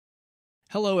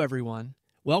Hello everyone,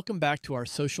 welcome back to our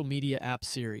social media app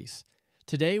series.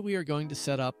 Today we are going to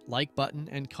set up like button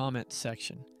and comment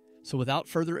section. So without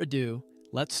further ado,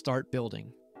 let's start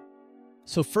building.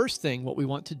 So first thing what we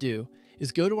want to do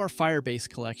is go to our Firebase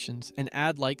collections and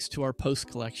add likes to our post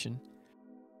collection.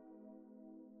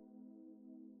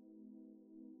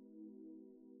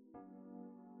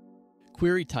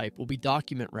 Query type will be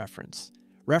document reference.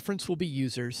 Reference will be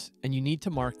users, and you need to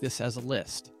mark this as a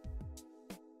list.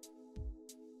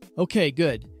 Okay,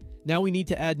 good. Now we need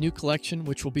to add new collection,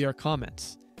 which will be our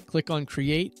comments. Click on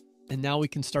Create, and now we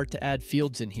can start to add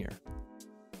fields in here.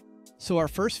 So our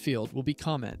first field will be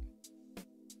comment,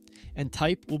 and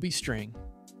type will be string.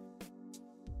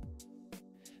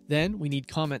 Then we need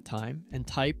comment time, and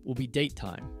type will be date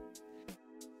time.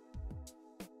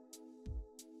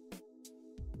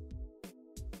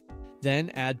 Then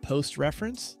add post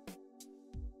reference.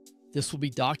 This will be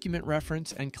document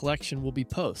reference, and collection will be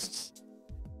posts.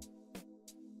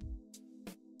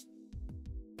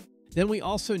 Then we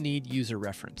also need user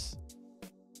reference.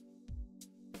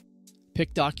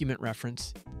 Pick document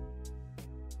reference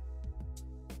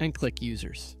and click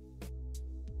users.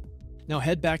 Now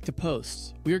head back to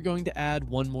posts. We are going to add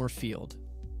one more field.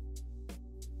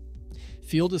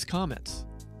 Field is comments.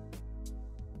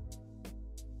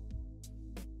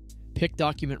 Pick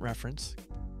document reference,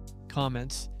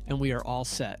 comments, and we are all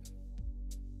set.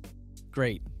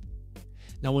 Great.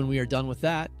 Now when we are done with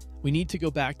that, we need to go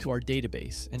back to our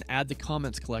database and add the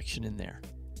comments collection in there.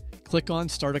 Click on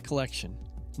Start a Collection.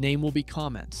 Name will be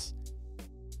Comments.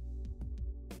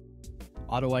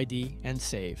 Auto ID and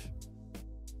save.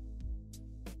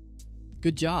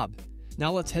 Good job.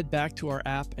 Now let's head back to our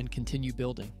app and continue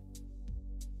building.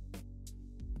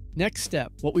 Next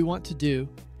step, what we want to do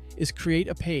is create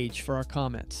a page for our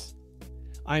comments.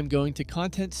 I am going to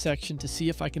Content section to see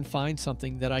if I can find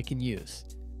something that I can use.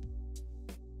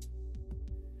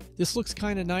 This looks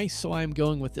kind of nice, so I am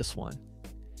going with this one.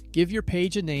 Give your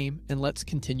page a name and let's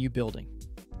continue building.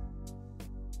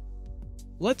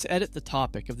 Let's edit the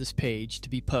topic of this page to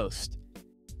be post.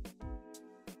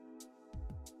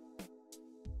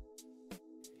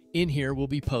 In here will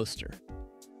be poster.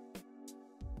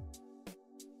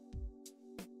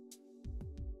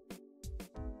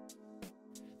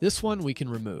 This one we can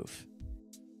remove.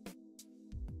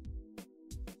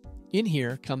 In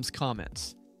here comes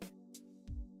comments.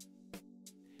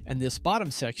 And this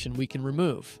bottom section we can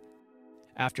remove.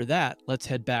 After that, let's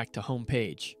head back to home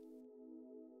page.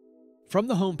 From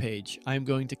the home page, I am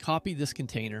going to copy this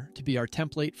container to be our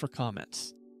template for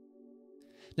comments.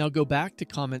 Now go back to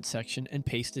comment section and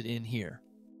paste it in here.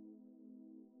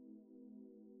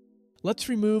 Let's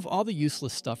remove all the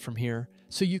useless stuff from here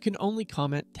so you can only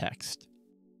comment text.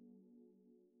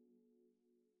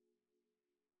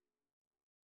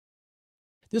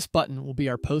 This button will be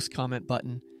our post comment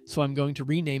button, so I'm going to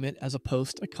rename it as a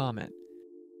post a comment.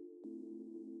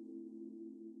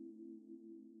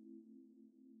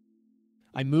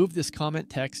 I moved this comment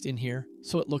text in here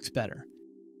so it looks better.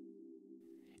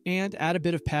 And add a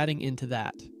bit of padding into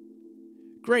that.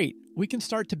 Great, we can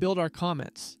start to build our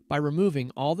comments by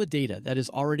removing all the data that is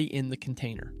already in the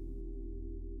container.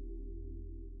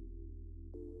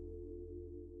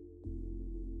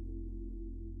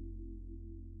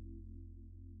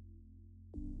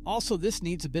 Also, this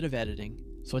needs a bit of editing,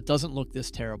 so it doesn't look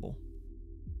this terrible.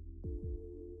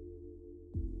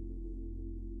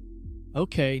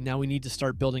 Okay, now we need to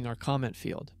start building our comment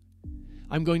field.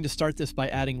 I'm going to start this by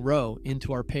adding row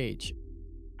into our page.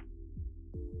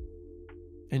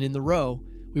 And in the row,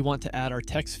 we want to add our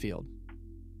text field.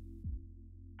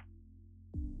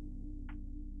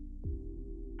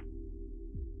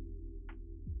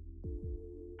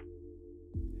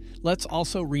 Let's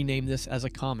also rename this as a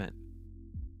comment.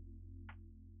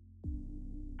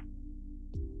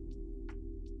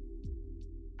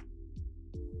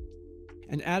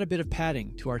 And add a bit of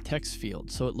padding to our text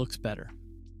field so it looks better.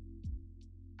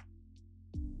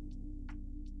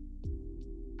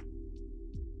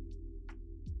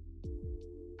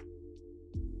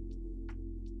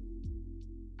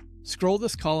 Scroll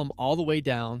this column all the way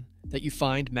down that you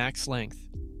find max length.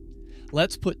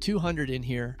 Let's put 200 in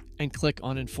here and click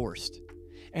on Enforced,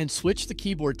 and switch the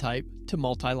keyboard type to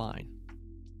multi-line.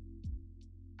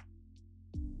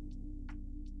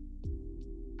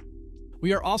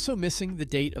 We are also missing the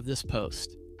date of this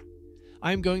post.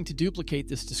 I am going to duplicate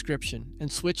this description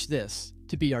and switch this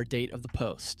to be our date of the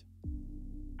post.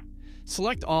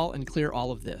 Select all and clear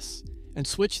all of this, and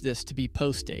switch this to be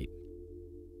post date.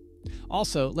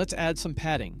 Also, let's add some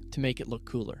padding to make it look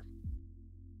cooler.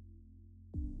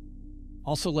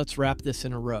 Also, let's wrap this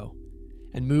in a row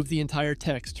and move the entire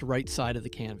text to right side of the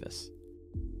canvas.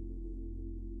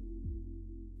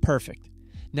 Perfect.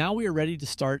 Now we are ready to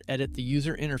start edit the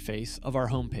user interface of our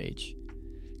homepage.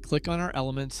 Click on our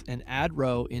elements and add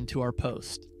row into our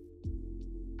post.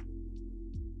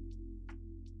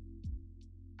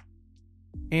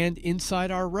 And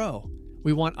inside our row,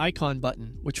 we want icon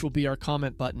button, which will be our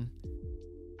comment button.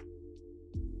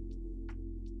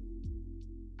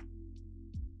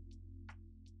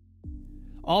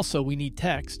 Also, we need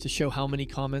text to show how many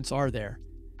comments are there.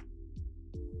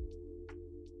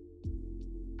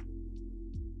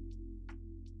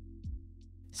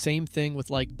 Same thing with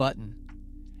like button.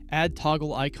 Add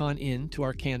toggle icon in to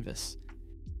our canvas.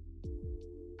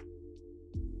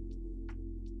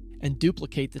 And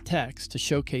duplicate the text to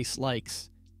showcase likes.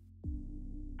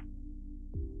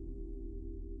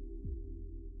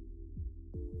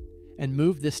 And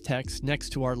move this text next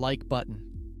to our like button.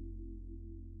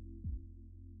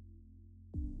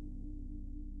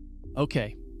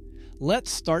 Okay, let's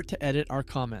start to edit our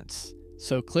comments.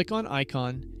 So click on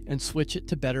icon and switch it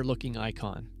to better looking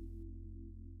icon.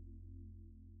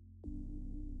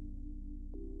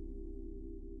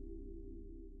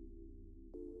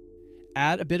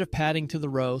 Add a bit of padding to the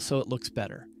row so it looks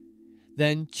better.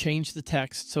 Then change the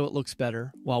text so it looks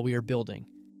better while we are building.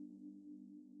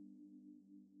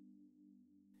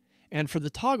 And for the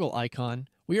toggle icon,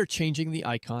 we are changing the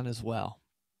icon as well.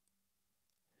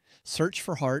 Search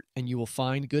for heart and you will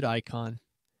find good icon.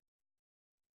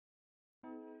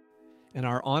 And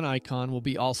our on icon will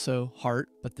be also heart,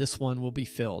 but this one will be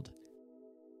filled.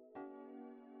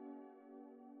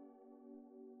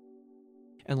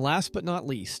 And last but not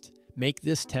least, make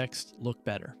this text look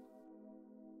better.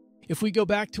 If we go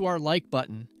back to our like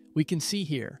button, we can see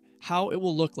here how it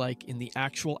will look like in the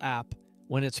actual app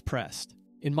when it's pressed.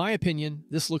 In my opinion,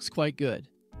 this looks quite good.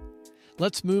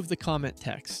 Let's move the comment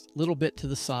text a little bit to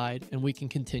the side and we can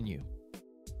continue.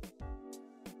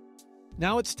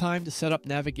 Now it's time to set up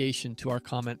navigation to our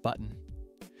comment button.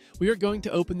 We are going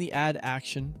to open the add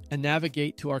action and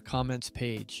navigate to our comments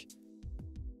page.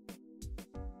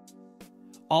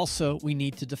 Also, we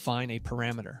need to define a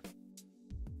parameter.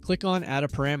 Click on Add a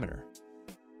Parameter.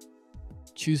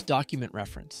 Choose Document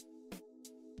Reference.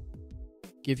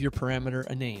 Give your parameter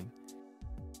a name.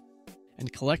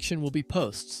 And collection will be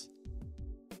posts.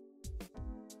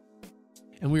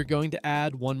 And we're going to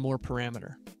add one more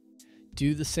parameter.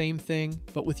 Do the same thing,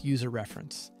 but with user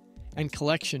reference. And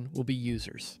collection will be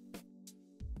users.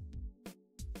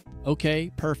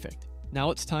 Okay, perfect.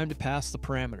 Now it's time to pass the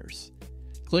parameters.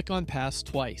 Click on Pass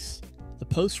twice. The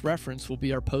post reference will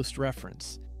be our post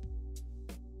reference.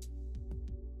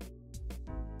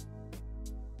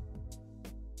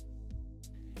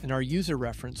 And our user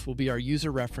reference will be our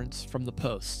user reference from the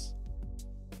posts.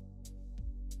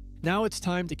 Now it's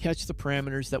time to catch the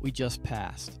parameters that we just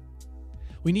passed.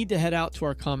 We need to head out to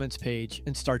our comments page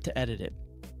and start to edit it.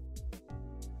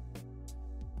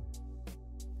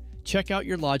 Check out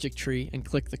your logic tree and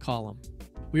click the column.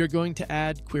 We are going to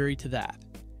add query to that.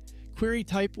 Query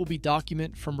type will be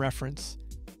document from reference.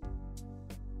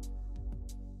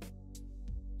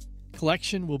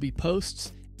 Collection will be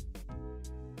posts,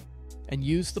 and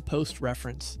use the post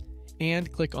reference,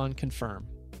 and click on confirm.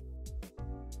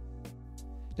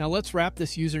 Now let's wrap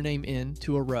this username in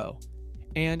to a row,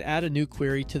 and add a new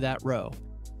query to that row.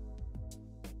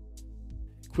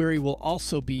 Query will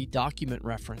also be document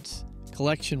reference.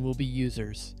 Collection will be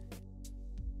users.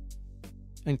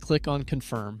 And click on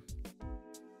confirm.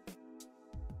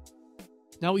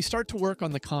 Now we start to work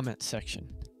on the comments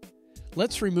section.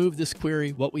 Let's remove this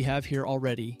query, what we have here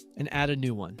already, and add a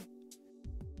new one.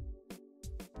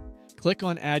 Click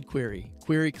on Add Query,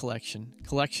 Query Collection.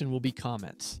 Collection will be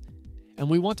comments. And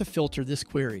we want to filter this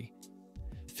query.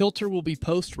 Filter will be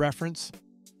post reference,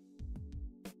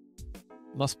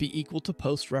 must be equal to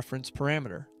post reference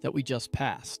parameter that we just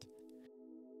passed.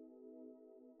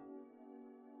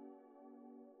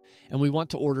 And we want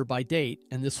to order by date,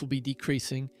 and this will be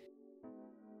decreasing,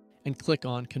 and click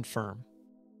on confirm.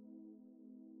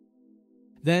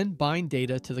 Then bind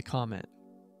data to the comment.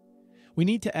 We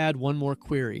need to add one more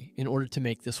query in order to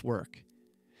make this work.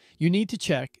 You need to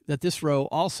check that this row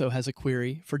also has a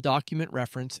query for document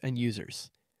reference and users.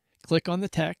 Click on the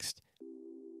text,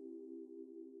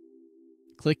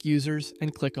 click users,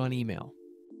 and click on email.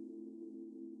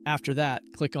 After that,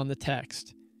 click on the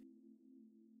text.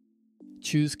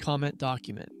 Choose comment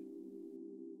document.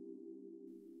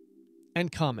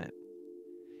 And comment.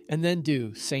 And then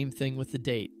do same thing with the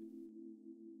date.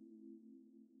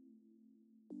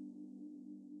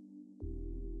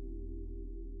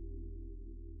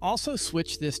 Also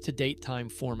switch this to date time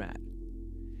format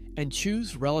and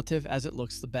choose relative as it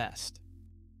looks the best.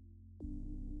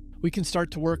 We can start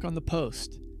to work on the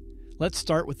post. Let's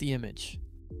start with the image.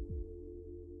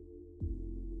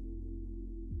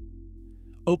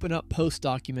 Open up Post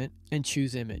document and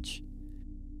choose Image.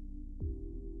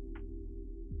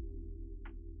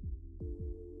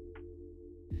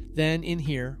 Then in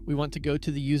here, we want to go to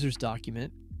the user's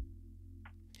document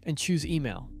and choose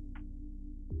Email.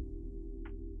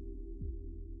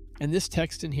 And this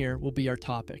text in here will be our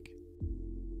topic.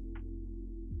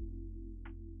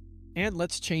 And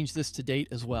let's change this to date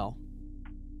as well.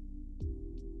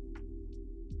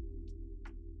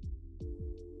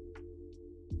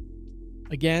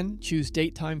 Again, choose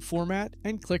Date-Time Format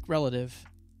and click Relative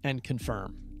and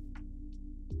Confirm.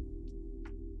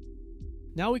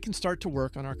 Now we can start to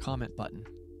work on our comment button.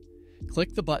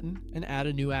 Click the button and add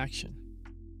a new action.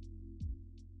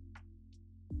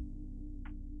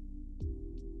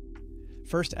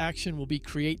 First action will be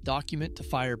Create Document to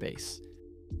Firebase.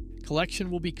 Collection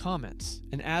will be Comments,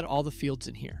 and add all the fields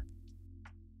in here.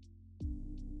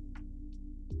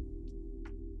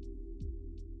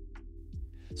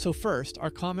 So first, our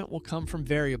comment will come from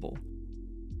Variable,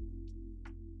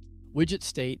 Widget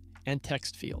State, and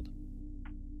Text field.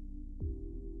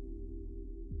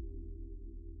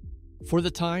 For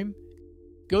the time,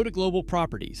 go to Global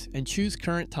Properties and choose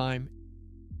Current Time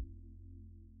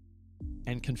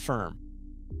and Confirm.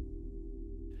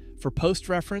 For Post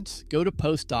reference, go to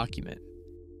Post Document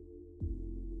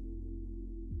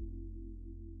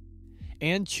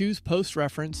and choose Post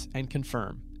reference and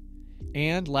confirm.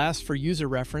 And last, for user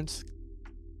reference,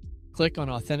 click on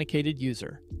Authenticated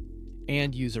User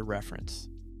and User Reference.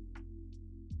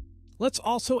 Let's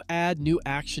also add new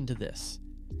action to this.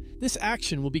 This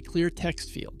action will be clear text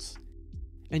fields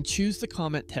and choose the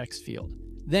comment text field.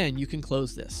 Then you can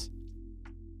close this.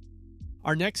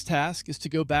 Our next task is to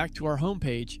go back to our home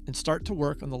page and start to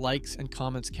work on the likes and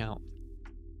comments count.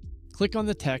 Click on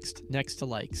the text next to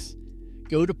likes.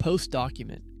 Go to Post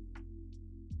Document.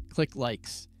 Click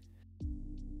Likes.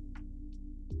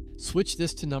 Switch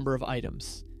this to Number of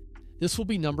Items. This will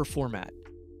be number format.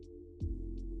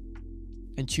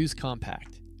 And choose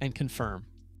Compact and Confirm.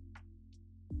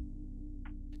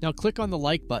 Now click on the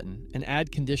Like button and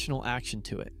add conditional action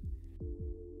to it.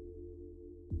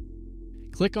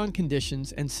 Click on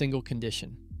Conditions and Single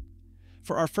Condition.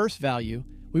 For our first value,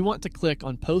 we want to click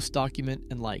on Post Document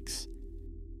and Likes.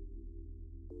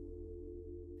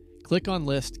 Click on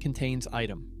List Contains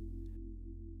Item.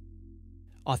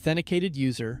 Authenticated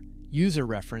User, User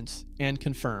Reference, and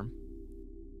Confirm.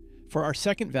 For our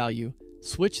second value,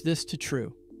 switch this to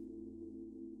True.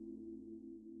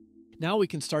 Now we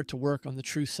can start to work on the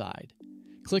True side.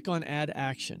 Click on Add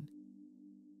Action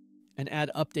and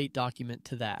add Update Document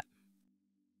to that.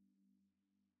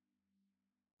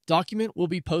 Document will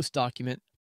be Post Document,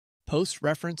 Post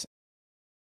Reference,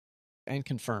 and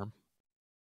Confirm.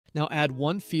 Now add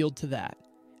one field to that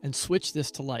and switch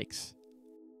this to Likes.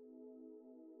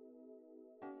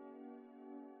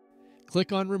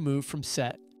 Click on Remove from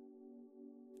Set,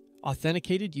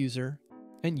 Authenticated User,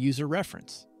 and User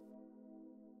Reference.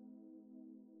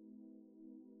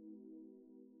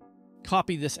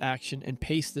 Copy this action and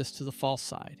paste this to the false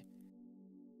side.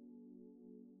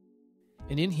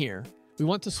 And in here, we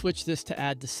want to switch this to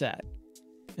Add to Set,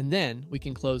 and then we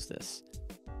can close this.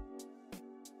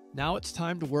 Now it's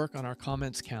time to work on our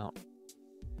comments count.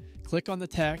 Click on the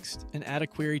text and add a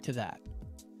query to that.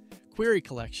 Query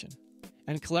Collection,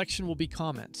 and collection will be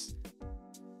comments.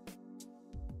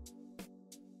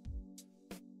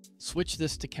 Switch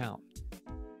this to Count.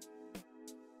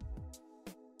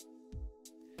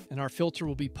 And our filter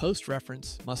will be Post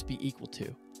Reference must be equal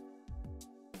to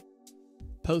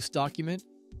Post Document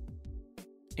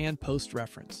and Post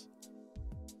Reference.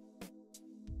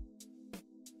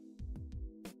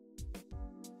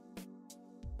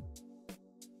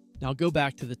 Now go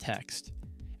back to the text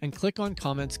and click on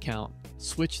Comments Count,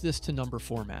 switch this to number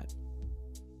format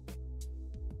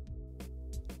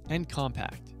and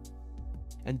compact,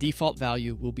 and default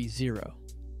value will be 0.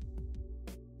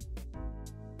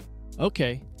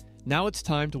 Okay, now it's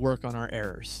time to work on our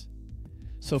errors.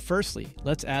 So firstly,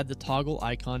 let's add the toggle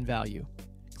icon value.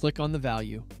 Click on the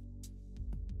value,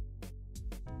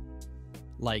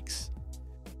 Likes,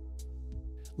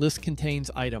 List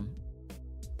Contains Item,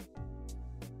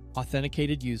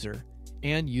 Authenticated User,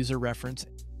 and User Reference.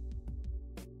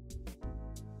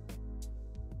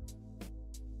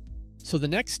 So the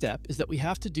next step is that we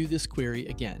have to do this query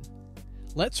again.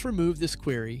 Let's remove this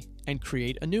query and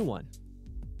create a new one.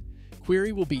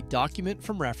 Query will be Document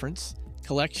from Reference,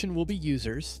 collection will be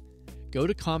Users, go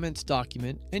to Comments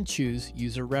Document and choose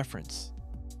User Reference.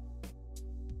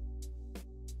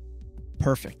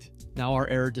 Perfect. Now our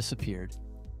error disappeared.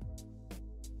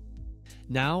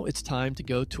 Now it's time to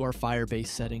go to our Firebase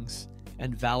settings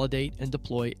and validate and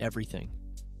deploy everything.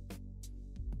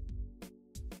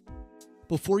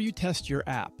 Before you test your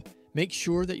app, make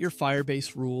sure that your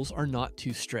Firebase rules are not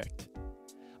too strict.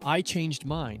 I changed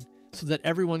mine so that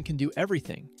everyone can do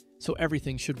everything, so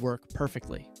everything should work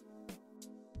perfectly.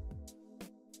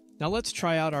 Now let's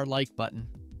try out our like button.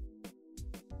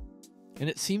 And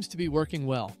it seems to be working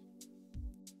well.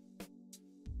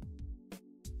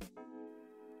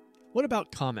 What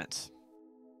about comments?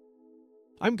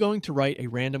 I'm going to write a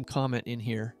random comment in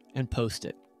here and post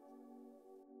it.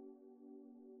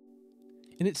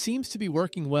 And it seems to be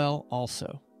working well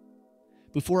also.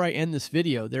 Before I end this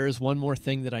video, there is one more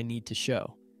thing that I need to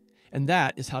show, and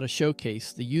that is how to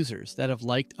showcase the users that have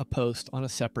liked a post on a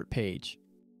separate page.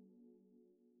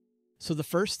 So the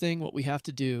first thing what we have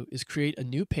to do is create a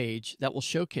new page that will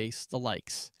showcase the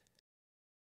likes.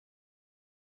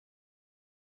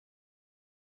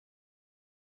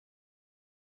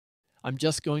 I'm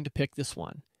just going to pick this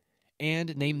one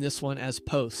and name this one as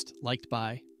Post Liked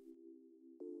By.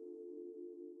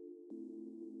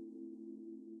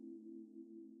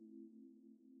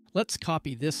 Let's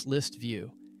copy this list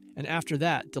view, and after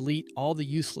that, delete all the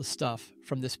useless stuff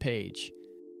from this page.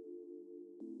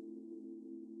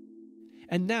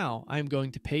 And now I'm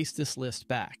going to paste this list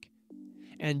back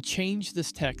and change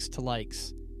this text to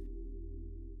likes.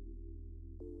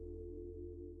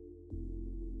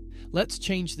 Let's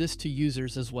change this to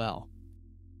users as well.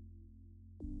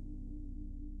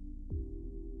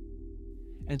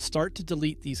 And start to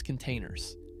delete these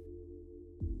containers.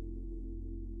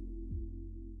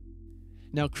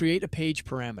 Now create a page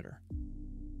parameter.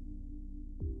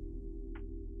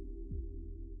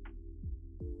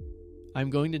 I'm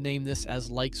going to name this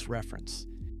as likes reference.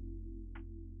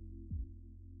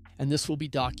 And this will be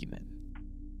document.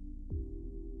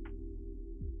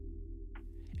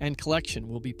 And collection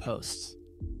will be posts.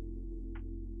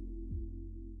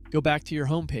 Go back to your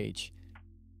home page.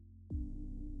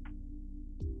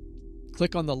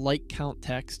 Click on the like count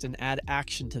text and add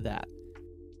action to that.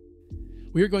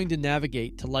 We are going to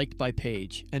navigate to liked by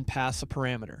page and pass a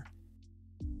parameter.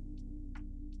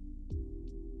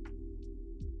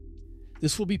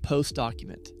 This will be post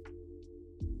document.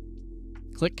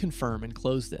 Click confirm and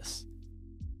close this.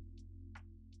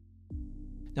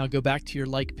 Now go back to your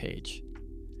like page.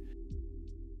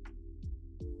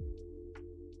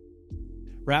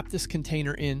 Wrap this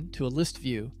container in to a list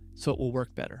view so it will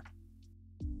work better.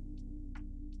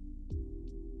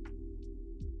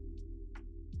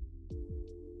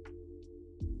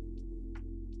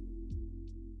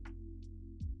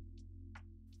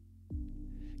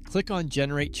 Click on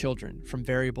Generate Children from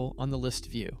Variable on the list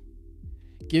view.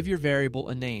 Give your variable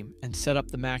a name and set up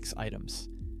the max items.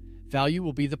 Value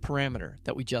will be the parameter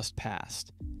that we just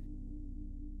passed.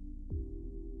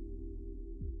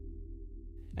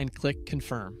 And click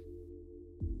Confirm.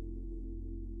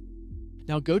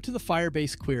 Now go to the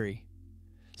Firebase query.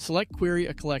 Select Query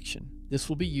a collection, this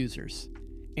will be users,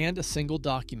 and a single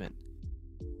document.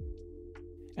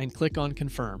 And click on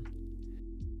Confirm.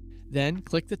 Then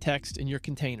click the text in your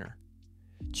container.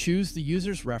 Choose the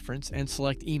user's reference and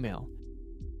select email.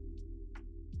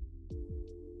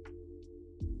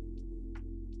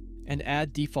 And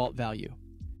add default value.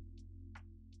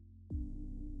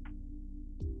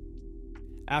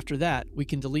 After that, we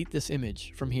can delete this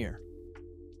image from here.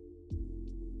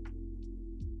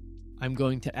 I'm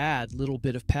going to add a little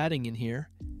bit of padding in here.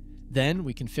 Then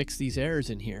we can fix these errors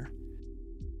in here.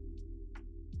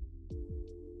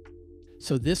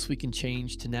 So this we can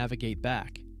change to navigate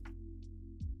back.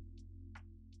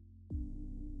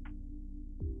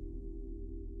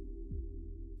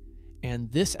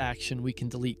 And this action we can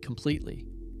delete completely.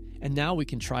 And now we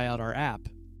can try out our app.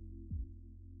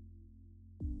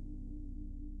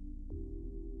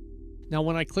 Now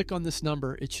when I click on this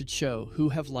number, it should show who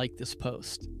have liked this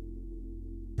post.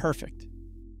 Perfect.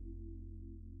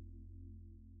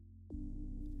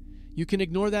 You can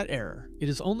ignore that error. It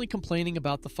is only complaining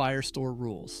about the Firestore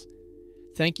rules.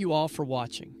 Thank you all for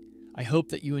watching. I hope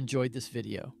that you enjoyed this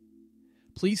video.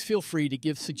 Please feel free to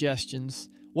give suggestions.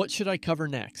 What should I cover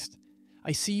next?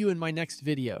 I see you in my next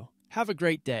video. Have a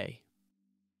great day.